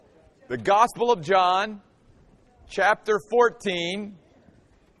The Gospel of John, chapter 14,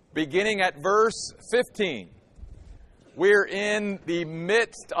 beginning at verse 15. We're in the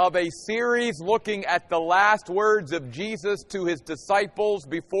midst of a series looking at the last words of Jesus to his disciples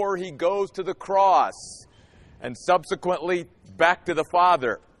before he goes to the cross and subsequently back to the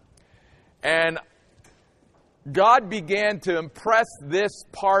Father. And God began to impress this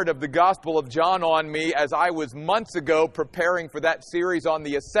part of the Gospel of John on me as I was months ago preparing for that series on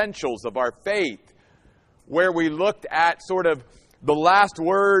the essentials of our faith, where we looked at sort of the last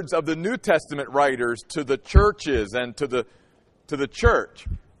words of the New Testament writers to the churches and to the church.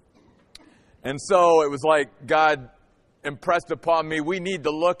 And so it was like God impressed upon me, we need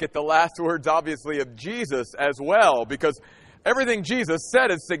to look at the last words, obviously, of Jesus as well, because everything Jesus said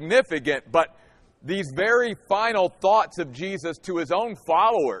is significant, but these very final thoughts of Jesus to his own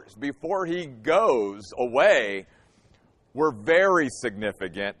followers before he goes away were very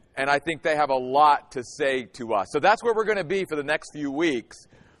significant, and I think they have a lot to say to us. So that's where we're going to be for the next few weeks,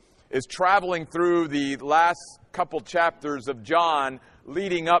 is traveling through the last couple chapters of John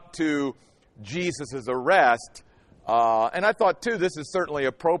leading up to Jesus' arrest. And I thought, too, this is certainly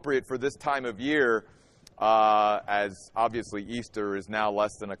appropriate for this time of year, as obviously Easter is now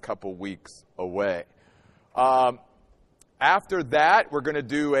less than a couple weeks away. After that, we're going to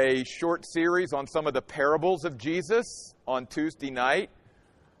do a short series on some of the parables of Jesus on Tuesday night,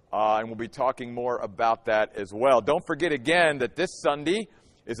 and we'll be talking more about that as well. Don't forget again that this Sunday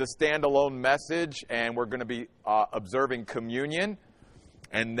is a standalone message, and we're going to be observing communion.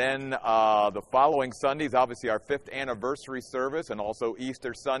 And then the following Sunday is obviously our 5th anniversary service, and also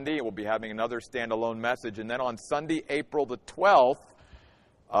Easter Sunday. We'll be having another standalone message. And then on Sunday, April the 12th,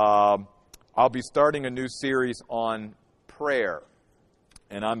 I'll be starting a new series on prayer.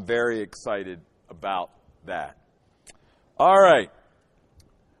 And I'm very excited about that. All right.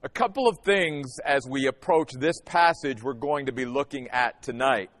 A couple of things as we approach this passage we're going to be looking at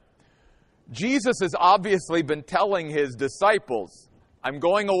tonight. Jesus has obviously been telling his disciples, I'm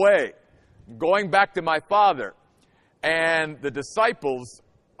going away. I'm going back to my Father. And the disciples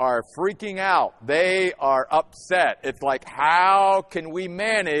are freaking out. They are upset. It's like, how can we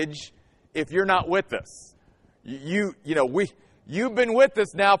manage if you're not with us? You've been with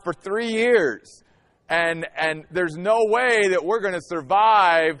us now for 3 years. And there's no way that we're going to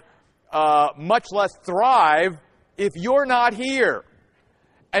survive, much less thrive, if you're not here.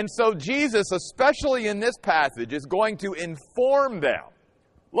 And so Jesus, especially in this passage, is going to inform them.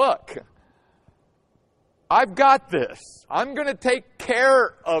 Look, I've got this. I'm going to take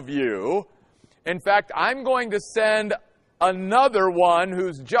care of you. In fact, I'm going to send another one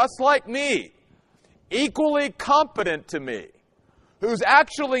who's just like me, equally competent to me, who's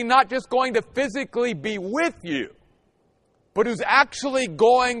actually not just going to physically be with you, but who's actually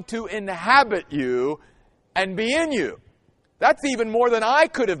going to inhabit you and be in you. That's even more than I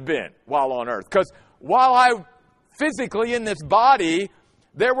could have been while on earth. Because while I'm physically in this body,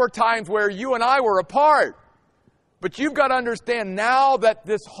 there were times where you and I were apart. But you've got to understand now that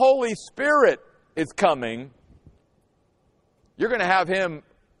this Holy Spirit is coming, you're going to have him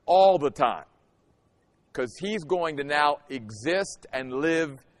all the time. Because he's going to now exist and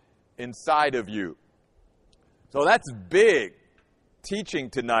live inside of you. So that's big teaching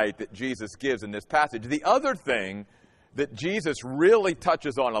tonight that Jesus gives in this passage. The other thing that Jesus really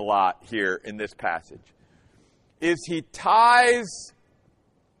touches on a lot here in this passage is he ties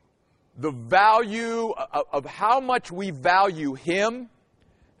the value of how much we value him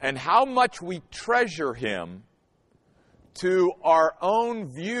and how much we treasure him to our own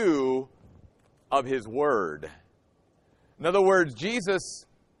view of his word. In other words, Jesus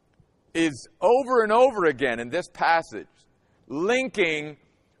is over and over again in this passage linking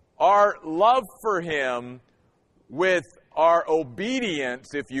our love for him with our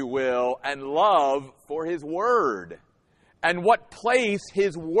obedience, if you will, and love for his word, and what place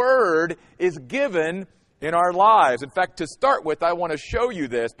his word is given in our lives. In fact, to start with, I want to show you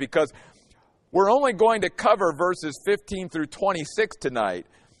this because we're only going to cover verses 15 through 26 tonight.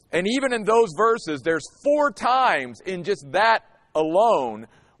 And even in those verses, there's 4 times in just that alone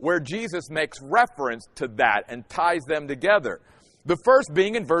where Jesus makes reference to that and ties them together. The first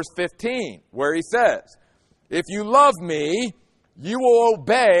being in verse 15, where he says, if you love me, you will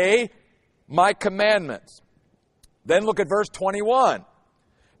obey my commandments. Then look at verse 21.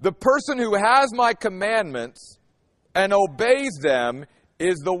 The person who has my commandments and obeys them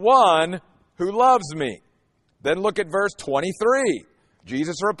is the one who loves me. Then look at verse 23.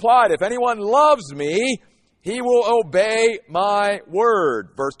 Jesus replied, if anyone loves me, He will obey my word.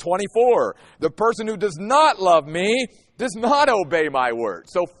 Verse 24, the person who does not love me does not obey my word.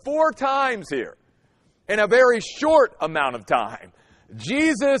 So 4 times here, in a very short amount of time,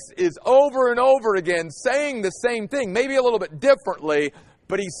 Jesus is over and over again saying the same thing, maybe a little bit differently,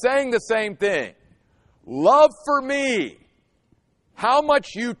 but he's saying the same thing. Love for me, how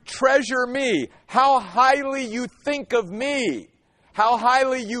much you treasure me, how highly you think of me, how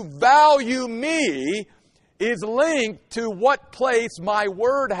highly you value me, is linked to what place my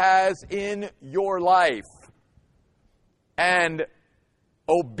word has in your life. And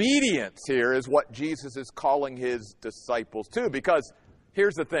obedience here is what Jesus is calling his disciples to. Because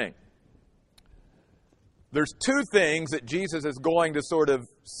here's the thing. There's 2 things that Jesus is going to sort of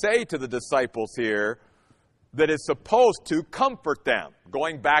say to the disciples here that is supposed to comfort them.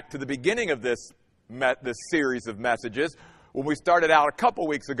 Going back to the beginning of this series of messages, when we started out a couple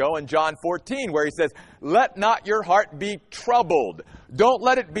weeks ago in John 14, where he says, let not your heart be troubled. Don't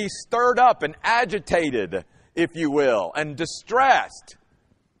let it be stirred up and agitated, if you will, and distressed.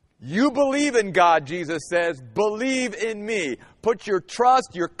 You believe in God, Jesus says, believe in me. Put your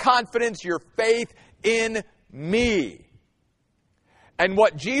trust, your confidence, your faith in me. And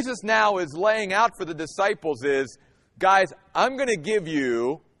what Jesus now is laying out for the disciples is, guys, I'm going to give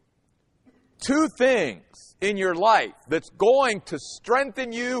you 2 things in your life that's going to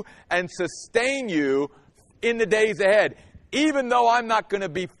strengthen you and sustain you in the days ahead, even though I'm not going to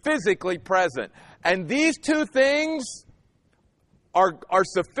be physically present. And these 2 things are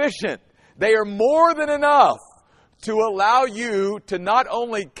sufficient. They are more than enough to allow you to not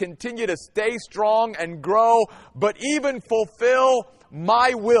only continue to stay strong and grow, but even fulfill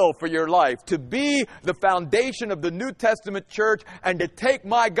my will for your life, to be the foundation of the New Testament church and to take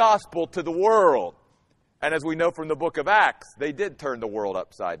my gospel to the world. And as we know from the book of Acts, they did turn the world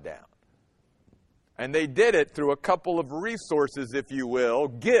upside down. And they did it through a couple of resources, if you will,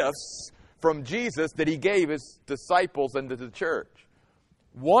 gifts from Jesus that he gave his disciples and to the church.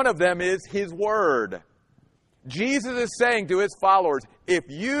 One of them is his word. Jesus is saying to his followers, if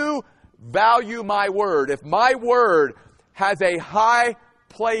you value my word, if my word has a high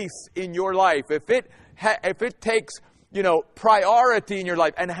place in your life, if it takes, priority in your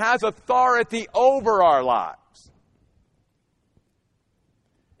life and has authority over our lives,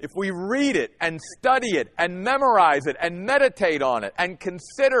 if we read it and study it and memorize it and meditate on it and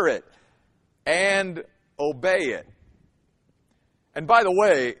consider it and obey it. And by the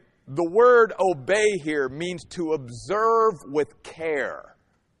way, the word obey here means to observe with care.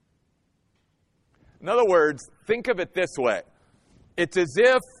 In other words, think of it this way. It's as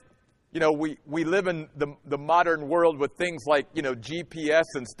if, we live in the modern world with things like, GPS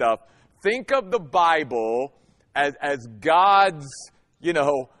and stuff. Think of the Bible as God's,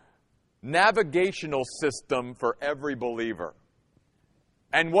 navigational system for every believer.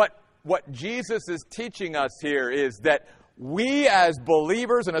 And what Jesus is teaching us here is that we as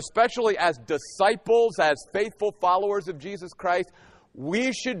believers, and especially as disciples, as faithful followers of Jesus Christ,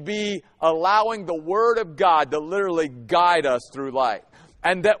 we should be allowing the Word of God to literally guide us through life.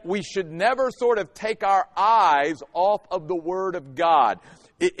 And that we should never sort of take our eyes off of the Word of God.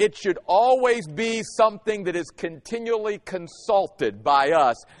 It should always be something that is continually consulted by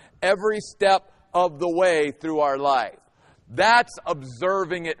us every step of the way through our life. That's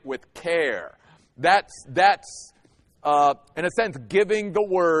observing it with care. That's in a sense, giving the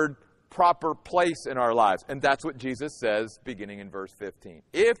Word proper place in our lives. And that's what Jesus says beginning in verse 15.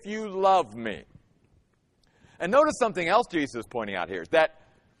 If you love me. And notice something else Jesus is pointing out here, is that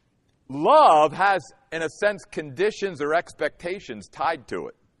love has, in a sense, conditions or expectations tied to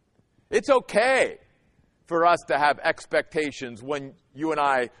it. It's okay for us to have expectations when you and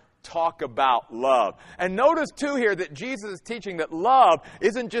I talk about love. And notice, too, here that Jesus is teaching that love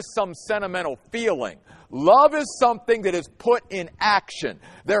isn't just some sentimental feeling. Love is something that is put in action.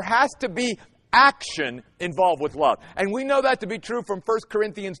 There has to be action involved with love. And we know that to be true from 1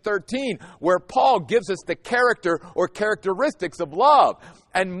 Corinthians 13, where Paul gives us the character or characteristics of love.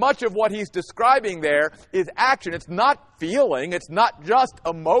 And much of what he's describing there is action. It's not feeling. It's not just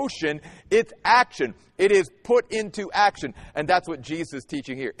emotion. It's action. It is put into action. And that's what Jesus is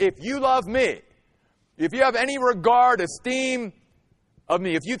teaching here. If you love me, if you have any regard, esteem of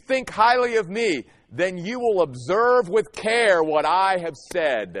me, if you think highly of me, then you will observe with care what I have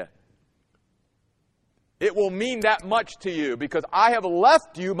said. It will mean that much to you because I have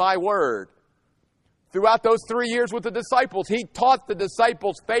left you my word. Throughout those 3 years with the disciples, he taught the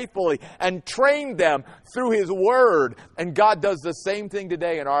disciples faithfully and trained them through his word. And God does the same thing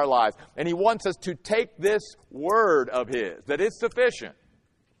today in our lives. And he wants us to take this word of his, that is sufficient.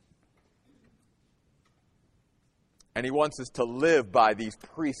 And He wants us to live by these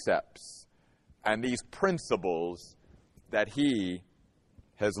precepts and these principles that He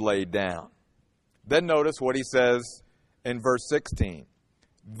has laid down. Then notice what He says in verse 16.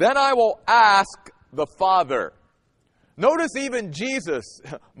 Then I will ask the Father. Notice even Jesus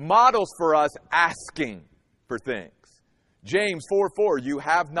models for us asking for things. James 4:4, you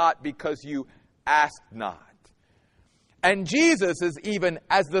have not because you ask not. And Jesus is even,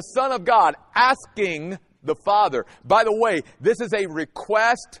 as the Son of God, asking the Father. By the way, this is a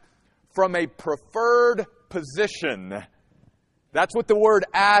request from a preferred position. That's what the word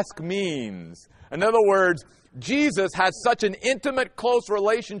ask means. In other words, Jesus has such an intimate, close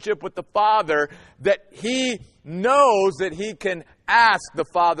relationship with the Father that He knows that He can ask the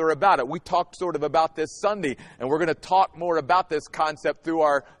Father about it. We talked sort of about this Sunday, and we're going to talk more about this concept through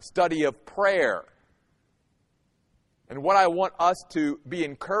our study of prayer. And what I want us to be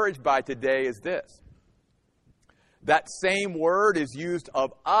encouraged by today is this. That same word is used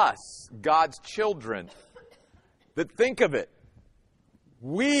of us, God's children. That think of it.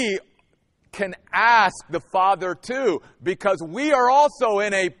 We can ask the Father too, because we are also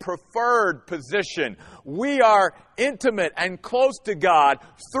in a preferred position. We are intimate and close to God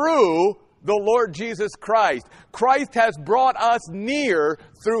through the Lord Jesus Christ. Christ has brought us near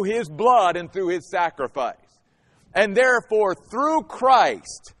through His blood and through His sacrifice. And therefore, through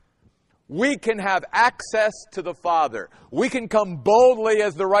Christ, we can have access to the Father. We can come boldly,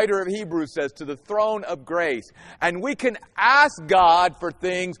 as the writer of Hebrews says, to the throne of grace. And we can ask God for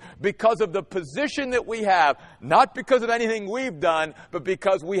things because of the position that we have, not because of anything we've done, but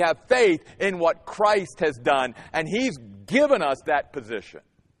because we have faith in what Christ has done. And He's given us that position.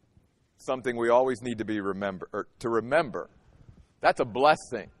 Something we always need to remember. That's a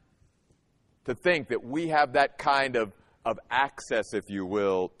blessing, to think that we have that kind of access, if you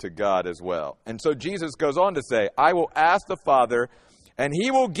will, to God as well. And so Jesus goes on to say, I will ask the Father, and He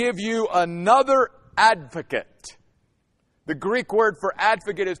will give you another advocate. The Greek word for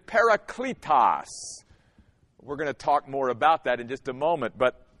advocate is parakletos. We're going to talk more about that in just a moment,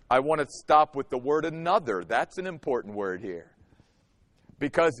 but I want to stop with the word another. That's an important word here,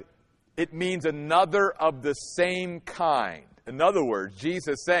 because it means another of the same kind. In other words,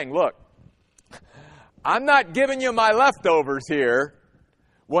 Jesus is saying, look, I'm not giving you my leftovers here.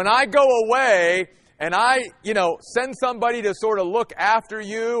 When I go away and I, send somebody to sort of look after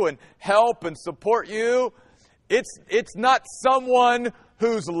you and help and support you, it's not someone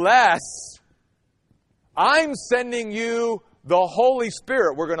who's less. I'm sending you the Holy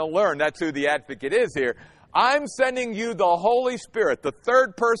Spirit. We're going to learn that's who the advocate is here. I'm sending you the Holy Spirit, the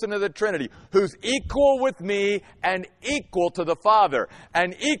third person of the Trinity, who's equal with me and equal to the Father,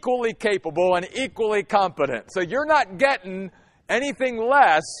 and equally capable and equally competent. So you're not getting anything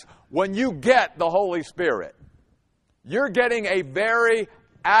less when you get the Holy Spirit. You're getting a very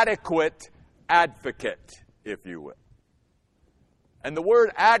adequate advocate, if you will. And the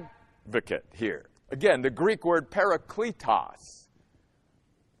word advocate here, again, the Greek word parakletos,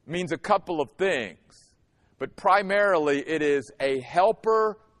 means a couple of things. But primarily, it is a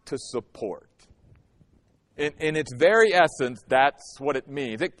helper to support. In its very essence, that's what it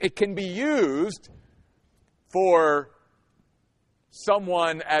means. It can be used for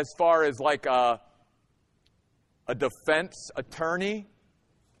someone as far as like a defense attorney,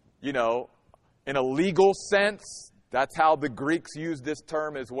 in a legal sense. That's how the Greeks use this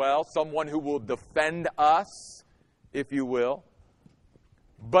term as well. Someone who will defend us, if you will.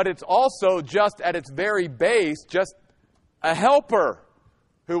 But it's also just at its very base, just a helper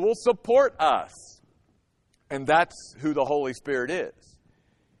who will support us. And that's who the Holy Spirit is.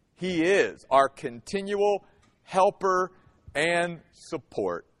 He is our continual helper and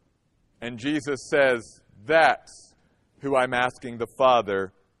support. And Jesus says, that's who I'm asking the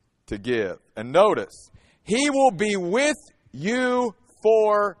Father to give. And notice, He will be with you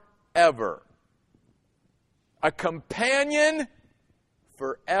forever. A companion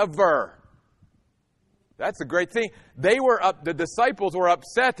forever. That's a great thing. The disciples were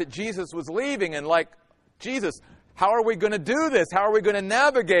upset that Jesus was leaving and like, Jesus, how are we going to do this? How are we going to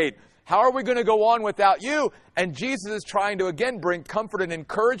navigate? How are we going to go on without you? And Jesus is trying to, again, bring comfort and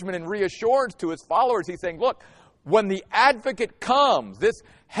encouragement and reassurance to His followers. He's saying, look, when the advocate comes, this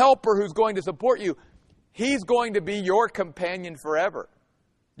helper who's going to support you, He's going to be your companion forever.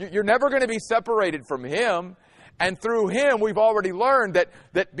 You're never going to be separated from Him. And through Him, we've already learned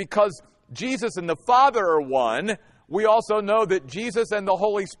that because Jesus and the Father are one, we also know that Jesus and the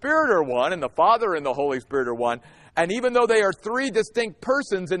Holy Spirit are one, and the Father and the Holy Spirit are one. And even though they are three distinct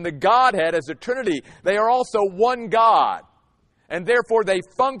persons in the Godhead as a Trinity, they are also one God. and therefore they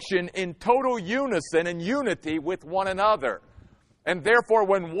function in total unison and unity with one another. And therefore,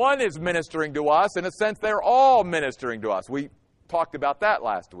 when one is ministering to us, in a sense, they're all ministering to us. We talked about that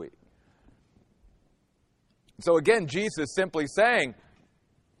last week. So again, Jesus is simply saying,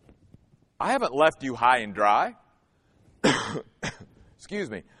 I haven't left you high and dry. Excuse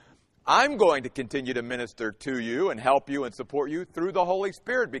me. I'm going to continue to minister to you and help you and support you through the Holy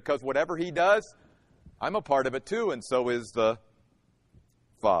Spirit, because whatever He does, I'm a part of it too, and so is the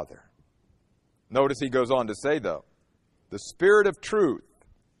Father. Notice He goes on to say, though, the Spirit of truth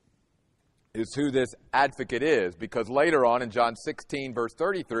is who this advocate is, because later on in John 16, verse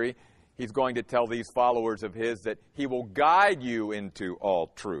 33, He's going to tell these followers of His that He will guide you into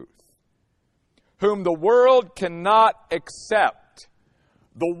all truth, whom the world cannot accept.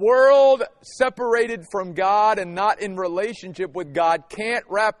 The world separated from God and not in relationship with God can't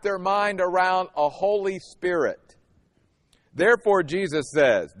wrap their mind around a Holy Spirit. Therefore, Jesus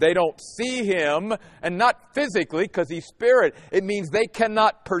says, they don't see Him, and not physically because He's Spirit. It means they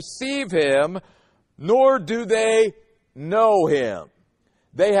cannot perceive Him, nor do they know Him.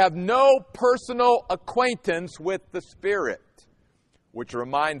 They have no personal acquaintance with the Spirit, which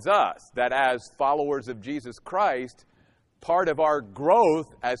reminds us that as followers of Jesus Christ, part of our growth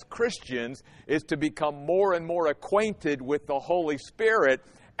as Christians is to become more and more acquainted with the Holy Spirit,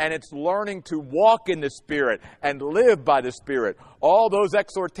 and it's learning to walk in the Spirit and live by the Spirit. All those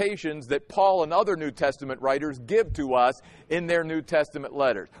exhortations that Paul and other New Testament writers give to us in their New Testament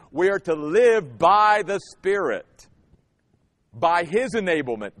letters. We are to live by the Spirit, by His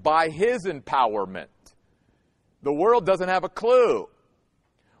enablement, by His empowerment. The world doesn't have a clue,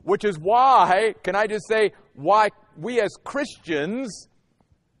 which is why, can I just say, why we as Christians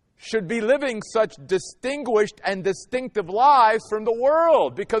should be living such distinguished and distinctive lives from the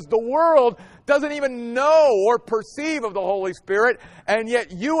world, because the world doesn't even know or perceive of the Holy Spirit, and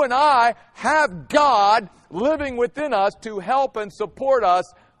yet you and I have God living within us to help and support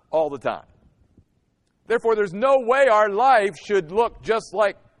us all the time. Therefore, there's no way our life should look just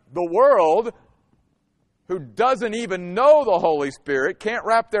like the world, who doesn't even know the Holy Spirit, can't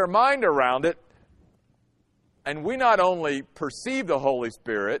wrap their mind around it. And we not only perceive the Holy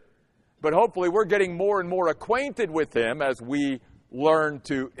Spirit, but hopefully we're getting more and more acquainted with Him as we learn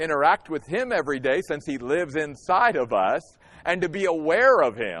to interact with Him every day, since He lives inside of us, and to be aware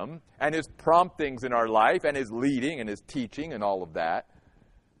of Him and His promptings in our life and His leading and His teaching and all of that.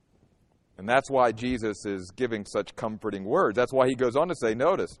 And that's why Jesus is giving such comforting words. That's why He goes on to say,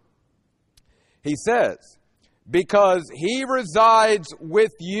 notice, He says, because He resides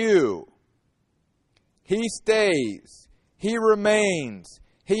with you, He stays, He remains,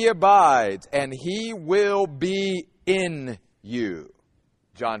 He abides, and He will be in you.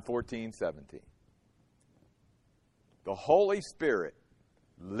 John 14:17. The Holy Spirit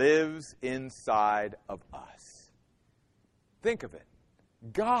lives inside of us. Think of it.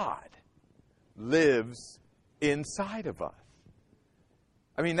 God lives inside of us.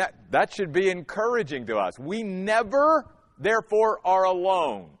 I mean, that should be encouraging to us. We never, therefore, are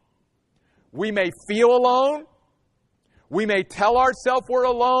alone. We may feel alone. We may tell ourselves we're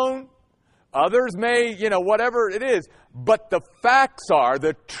alone. Others may, whatever it is. But the facts are,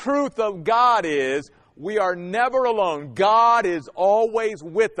 the truth of God is, we are never alone. God is always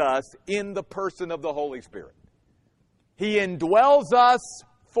with us in the person of the Holy Spirit. He indwells us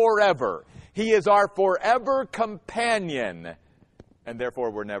forever. He is our forever companion. And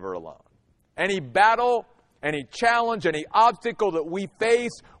therefore, we're never alone. Any battle, any challenge, any obstacle that we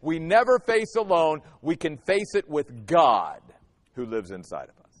face, we never face alone. We can face it with God who lives inside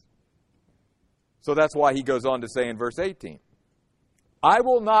of us. So that's why He goes on to say in verse 18, I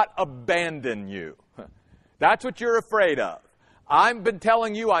will not abandon you. That's what you're afraid of. I've been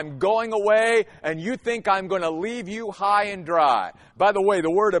telling you I'm going away, and you think I'm going to leave you high and dry. By the way,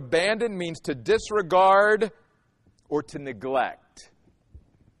 the word abandon means to disregard or to neglect.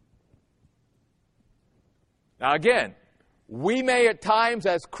 Now again, we may at times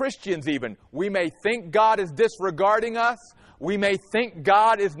as Christians even, we may think God is disregarding us. We may think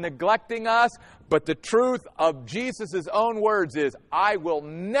God is neglecting us. But the truth of Jesus' own words is, I will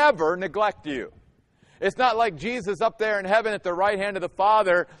never neglect you. It's not like Jesus up there in heaven at the right hand of the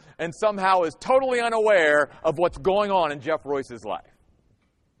Father and somehow is totally unaware of what's going on in Jeff Royce's life.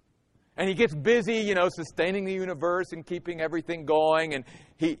 And he gets busy, sustaining the universe and keeping everything going. And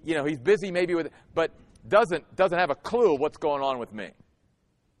he's busy maybe with it, but doesn't have a clue what's going on with me.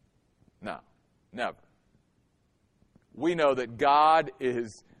 No, never. We know that God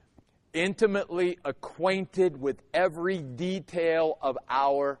is intimately acquainted with every detail of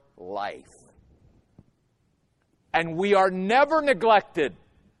our life. And we are never neglected.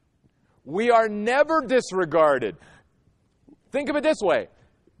 We are never disregarded. Think of it this way.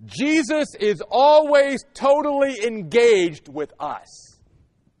 Jesus is always totally engaged with us.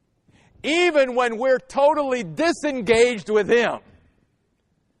 Even when we're totally disengaged with Him.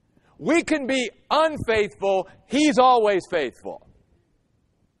 We can be unfaithful. He's always faithful.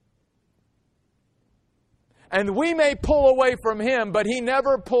 And we may pull away from Him, but He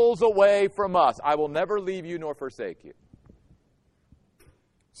never pulls away from us. I will never leave you nor forsake you.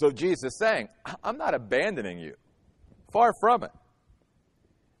 So Jesus is saying, I'm not abandoning you. Far from it.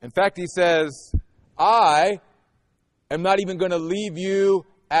 In fact, He says, I am not even going to leave you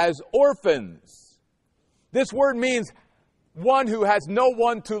as orphans. This word means one who has no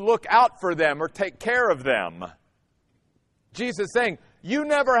one to look out for them or take care of them. Jesus is saying, you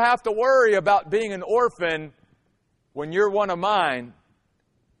never have to worry about being an orphan when you're one of mine.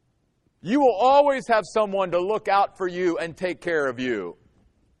 You will always have someone to look out for you and take care of you.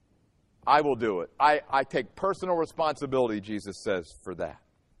 I will do it. I take personal responsibility, Jesus says, for that.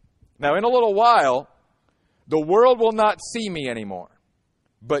 Now, in a little while, the world will not see me anymore,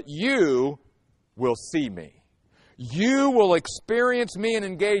 but you will see me. You will experience me and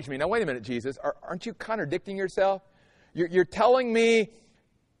engage me. Now, wait a minute, Jesus. Aren't you contradicting yourself? You're telling me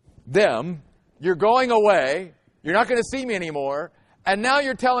them, you're going away, you're not going to see me anymore, and now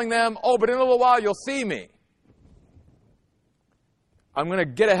you're telling them, oh, but in a little while you'll see me. I'm going to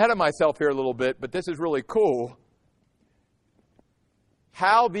get ahead of myself here a little bit, but this is really cool.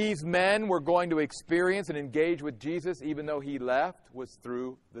 How these men were going to experience and engage with Jesus, even though He left, was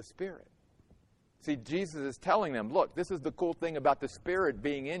through the Spirit. See, Jesus is telling them, look, this is the cool thing about the Spirit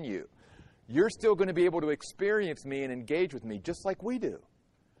being in you. You're still going to be able to experience me and engage with me just like we do.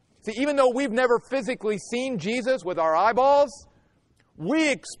 See, even though we've never physically seen Jesus with our eyeballs, we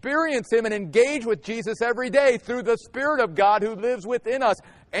experience Him and engage with Jesus every day through the Spirit of God who lives within us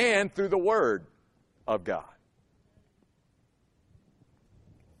and through the Word of God.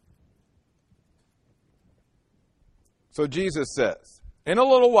 So Jesus says, in a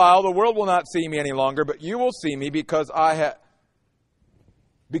little while, the world will not see me any longer, but you will see me because I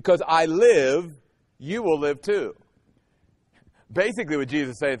live, you will live too. Basically what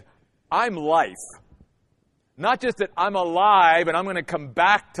Jesus says, I'm life. Not just that I'm alive and I'm going to come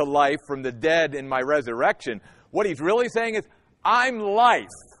back to life from the dead in my resurrection. What He's really saying is, I'm life.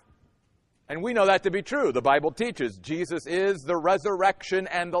 And we know that to be true. The Bible teaches Jesus is the resurrection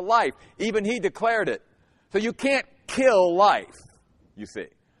and the life. Even He declared it. So you can't kill life. You see,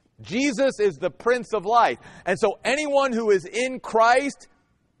 Jesus is the Prince of Life. And so anyone who is in Christ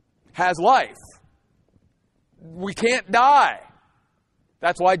has life. We can't die.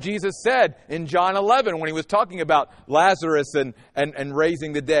 That's why Jesus said in John 11, when He was talking about Lazarus and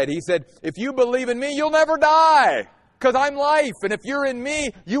raising the dead, He said, if you believe in me, you'll never die, because I'm life. And if you're in me,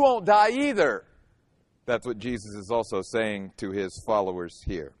 you won't die either. That's what Jesus is also saying to His followers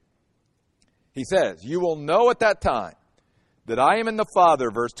here. He says, you will know at that time that I am in the Father,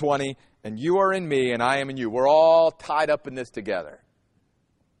 verse 20, and you are in me, and I am in you. We're all tied up in this together.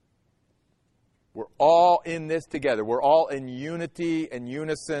 We're all in this together. We're all in unity and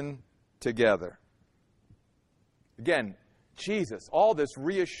unison together. Again, Jesus, all this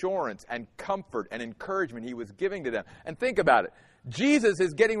reassurance and comfort and encouragement He was giving to them. And think about it. Jesus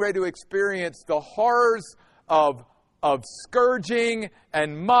is getting ready to experience the horrors of scourging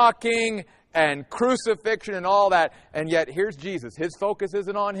and mocking and crucifixion and all that. And yet, here's Jesus. His focus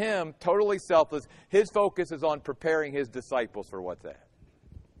isn't on Him, totally selfless. His focus is on preparing His disciples for what's ahead.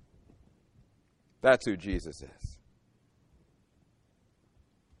 That's who Jesus is.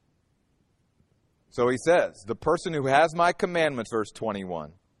 So He says, the person who has my commandments, verse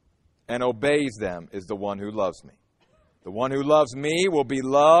 21, and obeys them is the one who loves me. The one who loves me will be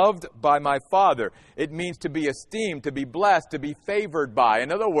loved by my Father. It means to be esteemed, to be blessed, to be favored by.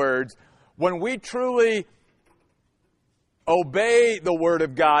 In other words, when we truly obey the Word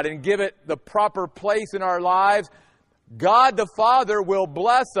of God and give it the proper place in our lives, God the Father will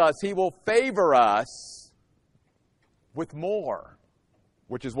bless us. He will favor us with more,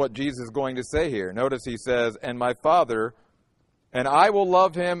 which is what Jesus is going to say here. Notice He says, and my Father, and I will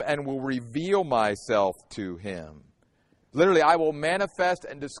love him and will reveal myself to him. Literally, I will manifest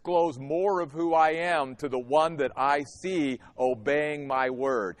and disclose more of who I am to the one that I see obeying my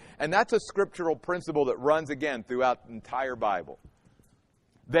word. And that's a scriptural principle that runs again throughout the entire Bible.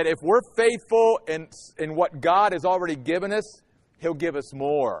 That if we're faithful in what God has already given us, He'll give us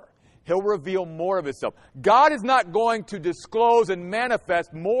more. He'll reveal more of Himself. God is not going to disclose and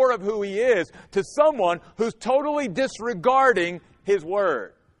manifest more of who He is to someone who's totally disregarding His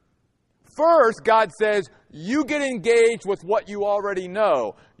word. First, God says, you get engaged with what you already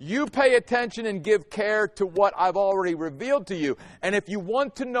know. You pay attention and give care to what I've already revealed to you. And if you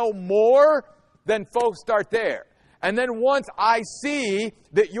want to know more, then folks, start there. And then once I see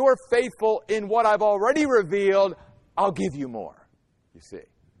that you're faithful in what I've already revealed, I'll give you more. You see.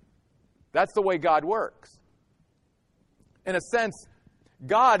 That's the way God works. In a sense,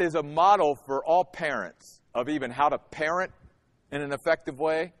 God is a model for all parents of even how to parent in an effective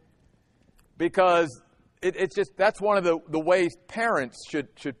way. Because it's just, that's one of the ways parents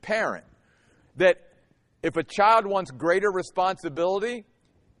should parent. That if a child wants greater responsibility,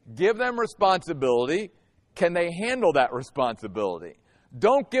 give them responsibility. Can they handle that responsibility?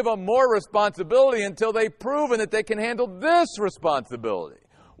 Don't give them more responsibility until they've proven that they can handle this responsibility.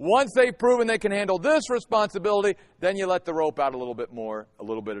 Once they've proven they can handle this responsibility, then you let the rope out a little bit more, a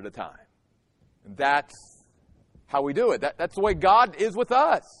little bit at a time. And that's how we do it. That's the way God is with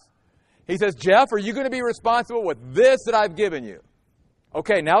us. He says, Jeff, are you going to be responsible with this that I've given you?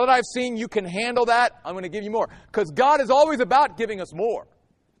 Okay, now that I've seen you can handle that, I'm going to give you more. Because God is always about giving us more.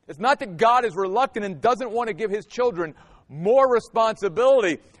 It's not that God is reluctant and doesn't want to give His children more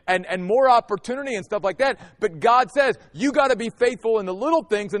responsibility and more opportunity and stuff like that. But God says, you got to be faithful in the little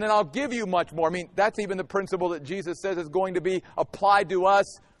things and then I'll give you much more. I mean, that's even the principle that Jesus says is going to be applied to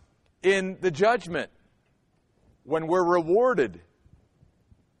us in the judgment when we're rewarded.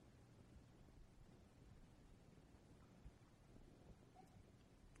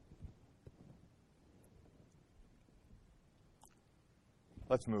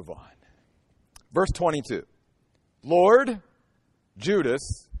 Let's move on. Verse 22. Lord,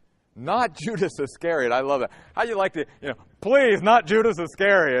 Judas, not Judas Iscariot. I love that. How you like to, please, not Judas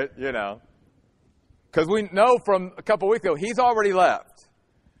Iscariot, Because we know from a couple weeks ago, he's already left.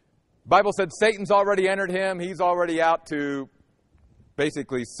 Bible said Satan's already entered him. He's already out to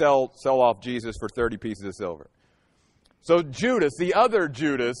basically sell off Jesus for 30 pieces of silver. So Judas, the other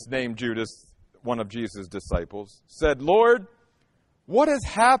Judas, named Judas, one of Jesus' disciples, said, Lord, what has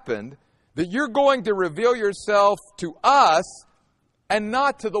happened that you're going to reveal yourself to us and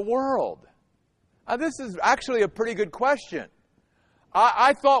not to the world? Now, this is actually a pretty good question.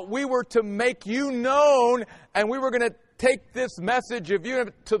 I thought we were to make you known and we were going to take this message of you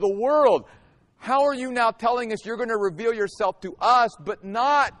to the world. How are you now telling us you're going to reveal yourself to us but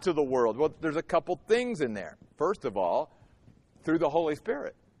not to the world? Well, there's a couple things in there. First of all, through the Holy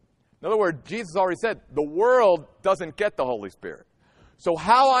Spirit. In other words, Jesus already said the world doesn't get the Holy Spirit. So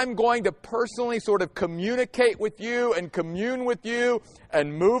how I'm going to personally sort of communicate with you and commune with you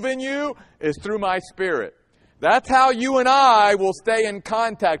and move in you is through my Spirit. That's how you and I will stay in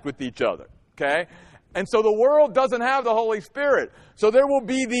contact with each other. Okay? And so the world doesn't have the Holy Spirit. So there will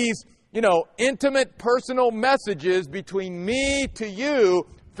be these, intimate personal messages between me to you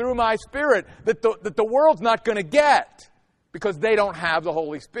through my Spirit that the world's not going to get because they don't have the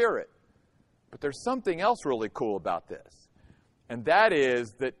Holy Spirit. But there's something else really cool about this. And that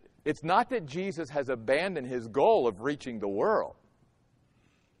is that it's not that Jesus has abandoned His goal of reaching the world,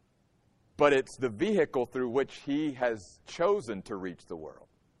 but it's the vehicle through which He has chosen to reach the world.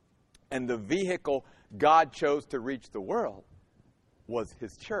 And the vehicle God chose to reach the world was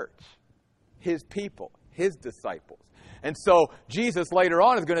His church, His people, His disciples. And so Jesus later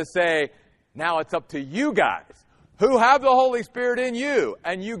on is going to say, now it's up to you guys who have the Holy Spirit in you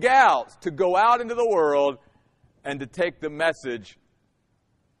and you gals to go out into the world and to take the message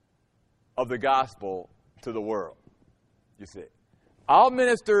of the gospel to the world. You see, I'll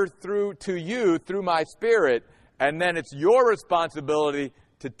minister to you through my Spirit, and then it's your responsibility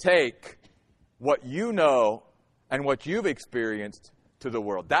to take what you know and what you've experienced to the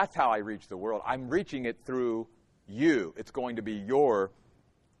world. That's how I reach the world. I'm reaching it through you. It's going to be your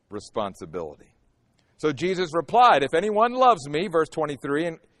responsibility. So Jesus replied, if anyone loves me, verse 23,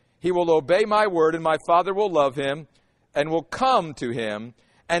 and he will obey my word, and my Father will love him, and will come to him,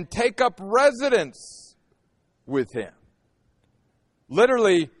 and take up residence with him.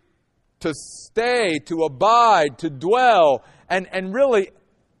 Literally, to stay, to abide, to dwell, and really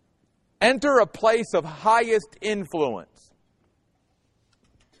enter a place of highest influence.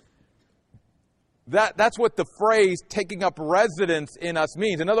 That's what the phrase taking up residence in us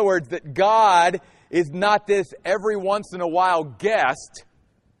means. In other words, that God is not this every once in a while guest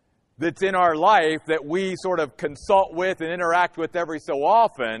that's in our life that we sort of consult with and interact with every so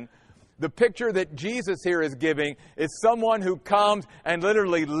often. The picture that Jesus here is giving is someone who comes and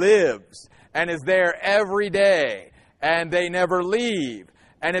literally lives and is there every day, and they never leave.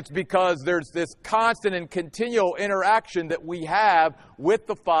 And it's because there's this constant and continual interaction that we have with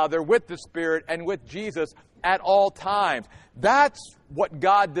the Father, with the Spirit, and with Jesus at all times. That's what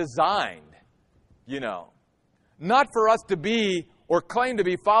God designed, Not for us to be or claim to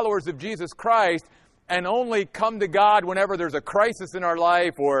be followers of Jesus Christ and only come to God whenever there's a crisis in our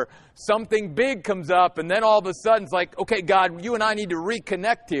life or something big comes up, and then all of a sudden it's like, okay, God, you and I need to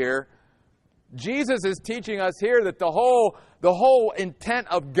reconnect here. Jesus is teaching us here that the whole intent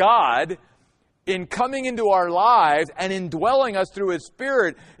of God in coming into our lives and indwelling us through His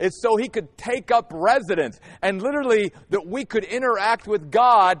Spirit is so He could take up residence, and literally that we could interact with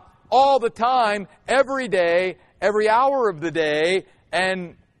God all the time, every day, every hour of the day,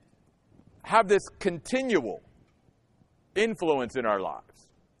 and have this continual influence in our lives.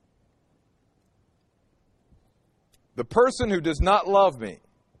 The person who does not love me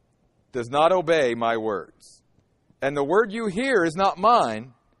does not obey my words. And the word you hear is not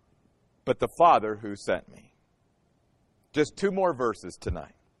mine, but the Father who sent me. Just 2 more verses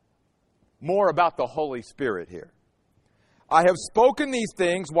tonight. More about the Holy Spirit here. I have spoken these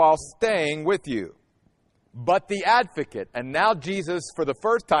things while staying with you. But the advocate, and now Jesus, for the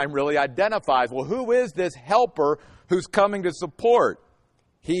first time, really identifies, well, who is this helper who's coming to support?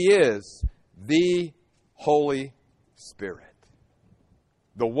 He is the Holy Spirit.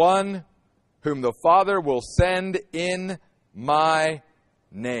 The one whom the Father will send in my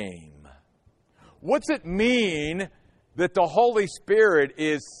name. What's it mean that the Holy Spirit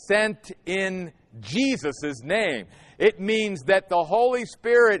is sent in Jesus' name? It means that the Holy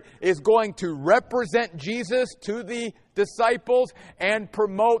Spirit is going to represent Jesus to the disciples and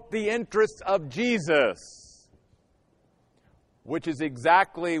promote the interests of Jesus, which is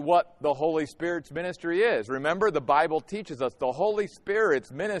exactly what the Holy Spirit's ministry is. Remember, the Bible teaches us the Holy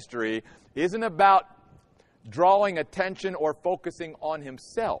Spirit's ministry isn't about drawing attention or focusing on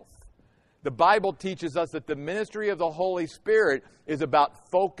Himself. The Bible teaches us that the ministry of the Holy Spirit is about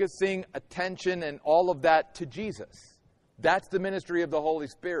focusing attention and all of that to Jesus. That's the ministry of the Holy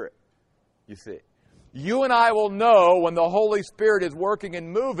Spirit, you see. You and I will know when the Holy Spirit is working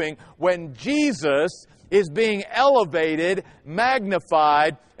and moving when Jesus is being elevated,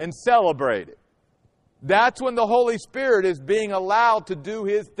 magnified, and celebrated. That's when the Holy Spirit is being allowed to do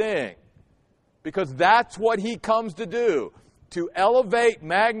His thing. Because that's what He comes to do. To elevate,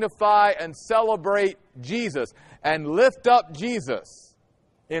 magnify, and celebrate Jesus. And lift up Jesus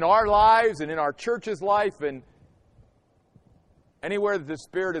in our lives and in our church's life and anywhere that the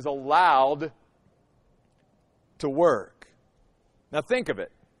Spirit is allowed to work. Now think of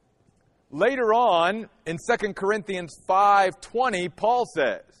it. Later on, in 2 Corinthians 5:20, Paul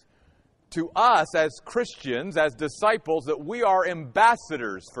says, to us as Christians, as disciples, that we are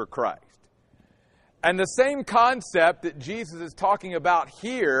ambassadors for Christ. And the same concept that Jesus is talking about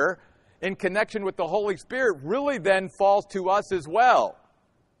here in connection with the Holy Spirit really then falls to us as well.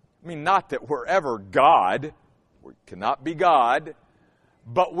 I mean, not that we're ever God. We cannot be God.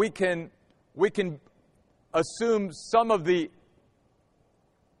 But we can assume some of the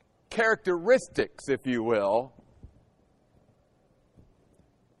characteristics, if you will.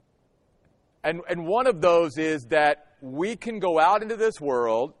 And one of those is that we can go out into this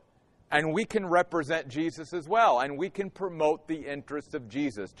world and we can represent Jesus as well. And we can promote the interests of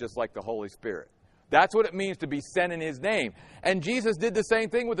Jesus, just like the Holy Spirit. That's what it means to be sent in His name. And Jesus did the same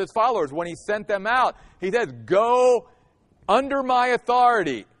thing with His followers. When He sent them out, He says, go under my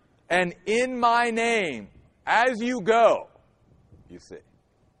authority and in my name as you go, you see.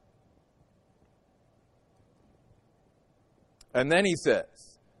 And then He says,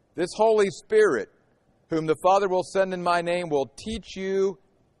 this Holy Spirit, whom the Father will send in my name, will teach you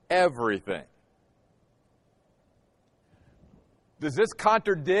everything. Does this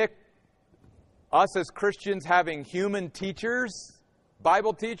contradict us as Christians having human teachers,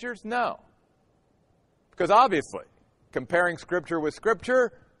 Bible teachers? No. Because obviously, comparing Scripture with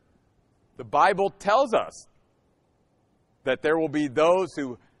Scripture, the Bible tells us that there will be those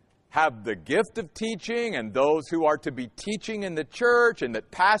who have the gift of teaching and those who are to be teaching in the church, and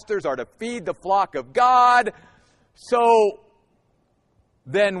that pastors are to feed the flock of God. So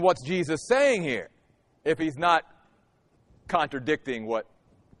then what's Jesus saying here, if He's not contradicting what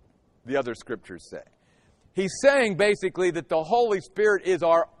the other Scriptures say? He's saying basically that the Holy Spirit is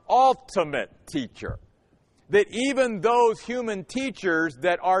our ultimate teacher. That even those human teachers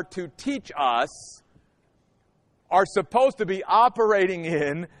that are to teach us are supposed to be operating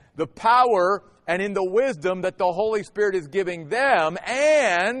in the power and in the wisdom that the Holy Spirit is giving them,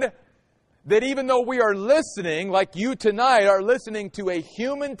 and that even though we are listening, like you tonight are listening to a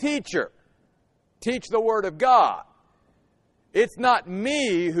human teacher teach the Word of God, It's not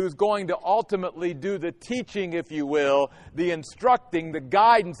me who's going to ultimately do the teaching, if you will, the instructing, the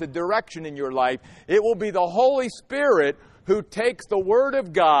guidance, the direction in your life. It will be the Holy Spirit who takes the Word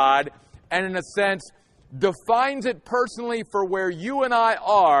of God and, in a sense, defines it personally for where you and I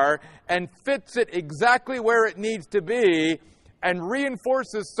are and fits it exactly where it needs to be and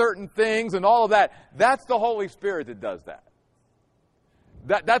reinforces certain things and all of that. That's the Holy Spirit that does that.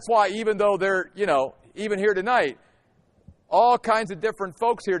 That's why even though they're, even here tonight, all kinds of different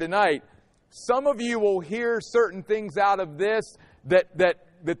folks here tonight, some of you will hear certain things out of this that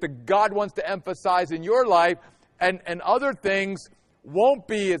the God wants to emphasize in your life, and other things won't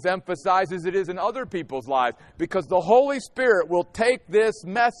be as emphasized as it is in other people's lives, because the Holy Spirit will take this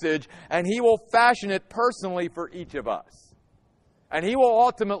message and He will fashion it personally for each of us. And He will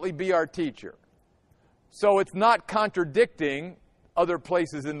ultimately be our teacher. So it's not contradicting other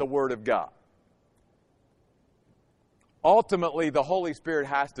places in the Word of God. Ultimately, the Holy Spirit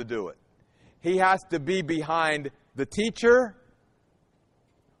has to do it. He has to be behind the teacher,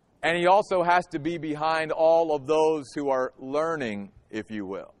 and He also has to be behind all of those who are learning, if you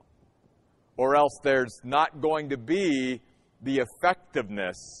will. Or else there's not going to be the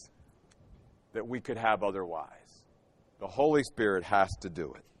effectiveness that we could have otherwise. The Holy Spirit has to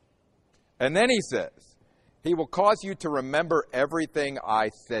do it. And then He says, He will cause you to remember everything I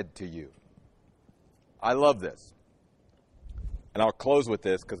said to you. I love this. And I'll close with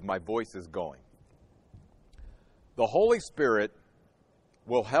this because my voice is going. The Holy Spirit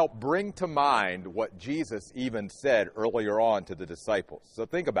will help bring to mind what Jesus even said earlier on to the disciples. So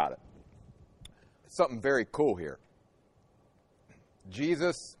think about it. Something very cool here.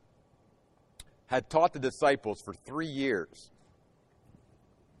 Jesus had taught the disciples for 3 years.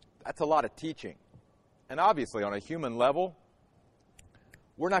 That's a lot of teaching. And obviously, on a human level,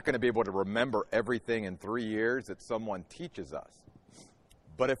 we're not going to be able to remember everything in 3 years that someone teaches us.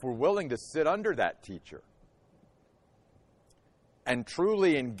 But if we're willing to sit under that teacher and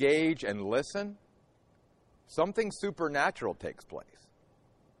truly engage and listen, something supernatural takes place.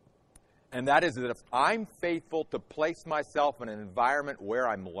 And that is that if I'm faithful to place myself in an environment where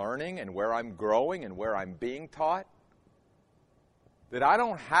I'm learning and where I'm growing and where I'm being taught, that I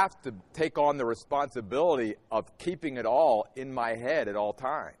don't have to take on the responsibility of keeping it all in my head at all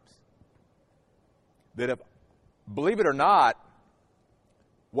times. That if, believe it or not,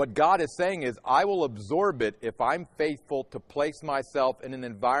 what God is saying is, I will absorb it if I'm faithful to place myself in an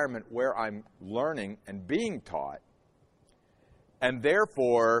environment where I'm learning and being taught. And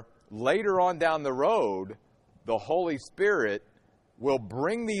therefore, later on down the road, the Holy Spirit will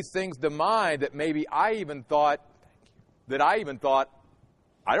bring these things to mind that maybe I even thought,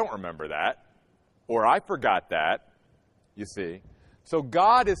 I don't remember that, or I forgot that, you see. So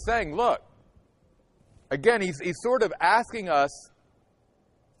God is saying, look, again, He's sort of asking us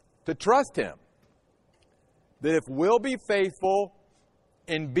to trust Him. That if we'll be faithful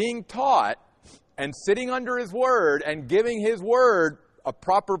in being taught and sitting under His Word and giving His Word a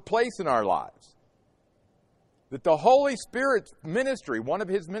proper place in our lives, that the Holy Spirit's ministry, one of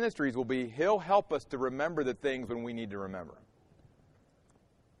His ministries will be, He'll help us to remember the things when we need to remember them.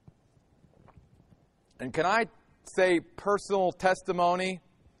 And can I say personal testimony?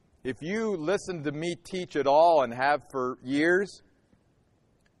 If you listen to me teach at all and have for years,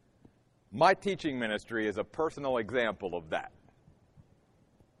 my teaching ministry is a personal example of that.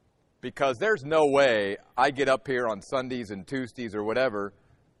 Because there's no way I get up here on Sundays and Tuesdays or whatever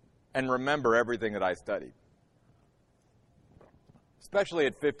and remember everything that I studied. Especially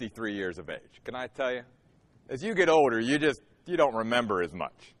at 53 years of age. Can I tell you? As you get older, you don't remember as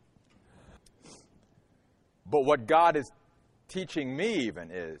much. But what God is teaching me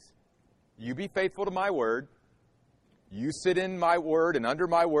even is, you be faithful to my word. You sit in my word and under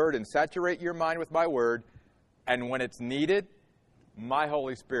my word and saturate your mind with my word. And when it's needed, my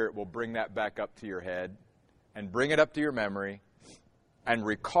Holy Spirit will bring that back up to your head and bring it up to your memory and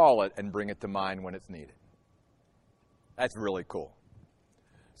recall it and bring it to mind when it's needed. That's really cool.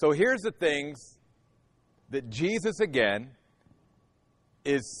 So here's the things that Jesus, again,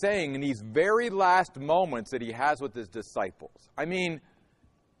 is saying in these very last moments that He has with His disciples. I mean,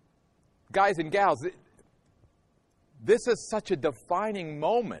 guys and gals, this is such a defining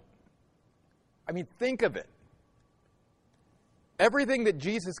moment. I mean, think of it. Everything that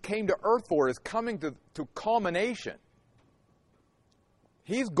Jesus came to earth for is coming to culmination.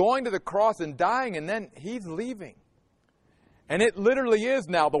 He's going to the cross and dying, and then He's leaving. And it literally is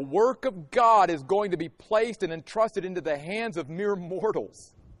now, the work of God is going to be placed and entrusted into the hands of mere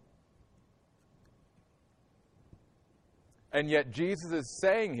mortals. And yet Jesus is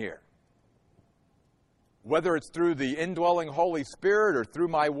saying here, whether it's through the indwelling Holy Spirit or through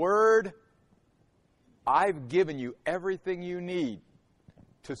my word, I've given you everything you need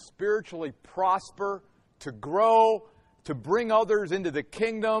to spiritually prosper, to grow, to bring others into the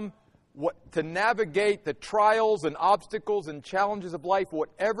kingdom, to navigate the trials and obstacles and challenges of life,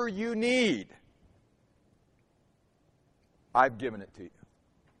 whatever you need. I've given it to you.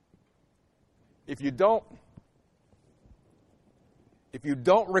 If you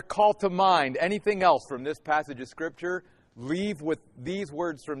don't recall to mind anything else from this passage of Scripture, leave with these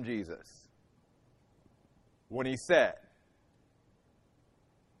words from Jesus. When he said,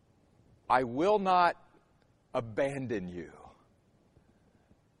 I will not abandon you.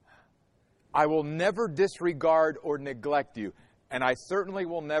 I will never disregard or neglect you, and I certainly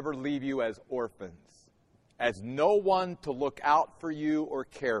will never leave you as orphans, as no one to look out for you or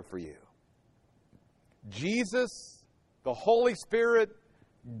care for you. Jesus, the Holy Spirit,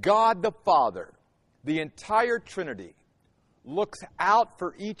 God the Father, the entire Trinity, looks out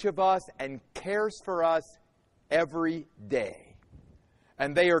for each of us and cares for us every day.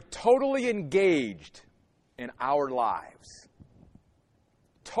 And they are totally engaged in our lives.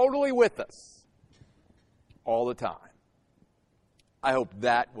 Totally with us all the time. I hope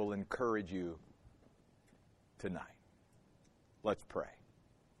that will encourage you tonight. Let's pray.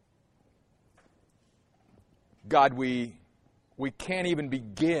 God, we can't even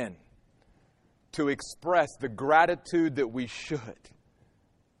begin to express the gratitude that we should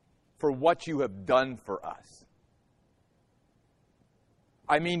for what you have done for us.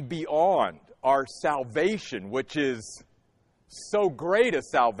 I mean, beyond our salvation, which is so great a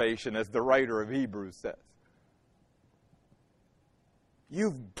salvation, as the writer of Hebrews says.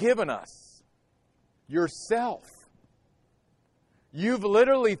 You've given us yourself. You've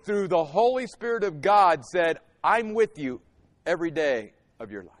literally, through the Holy Spirit of God, said, I'm with you every day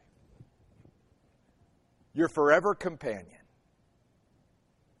of your life. Your forever companion.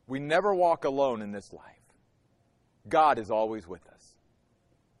 We never walk alone in this life. God is always with us,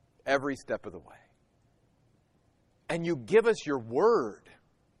 every step of the way. And you give us your word,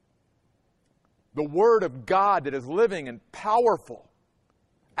 the word of God that is living and powerful,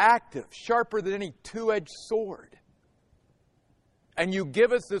 active, sharper than any two-edged sword. And you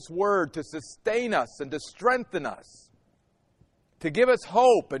give us this word to sustain us and to strengthen us, to give us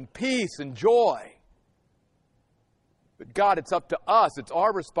hope and peace and joy. But God, it's up to us, it's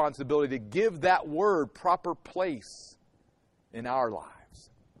our responsibility to give that word proper place in our lives.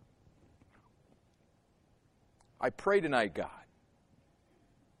 I pray tonight, God,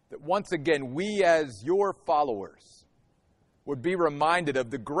 that once again we as your followers would be reminded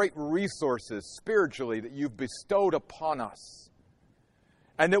of the great resources spiritually that you've bestowed upon us.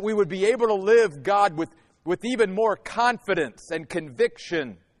 And that we would be able to live, God, with even more confidence and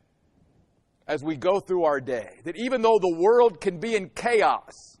conviction as we go through our day. That even though the world can be in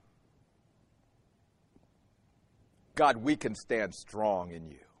chaos, God, we can stand strong in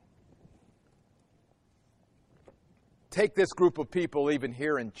you. Take this group of people even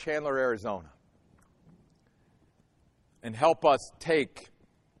here in Chandler, Arizona, and help us take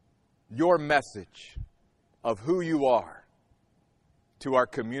your message of who you are to our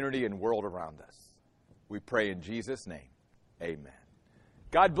community and world around us. We pray in Jesus' name. Amen.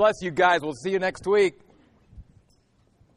 God bless you guys. We'll see you next week.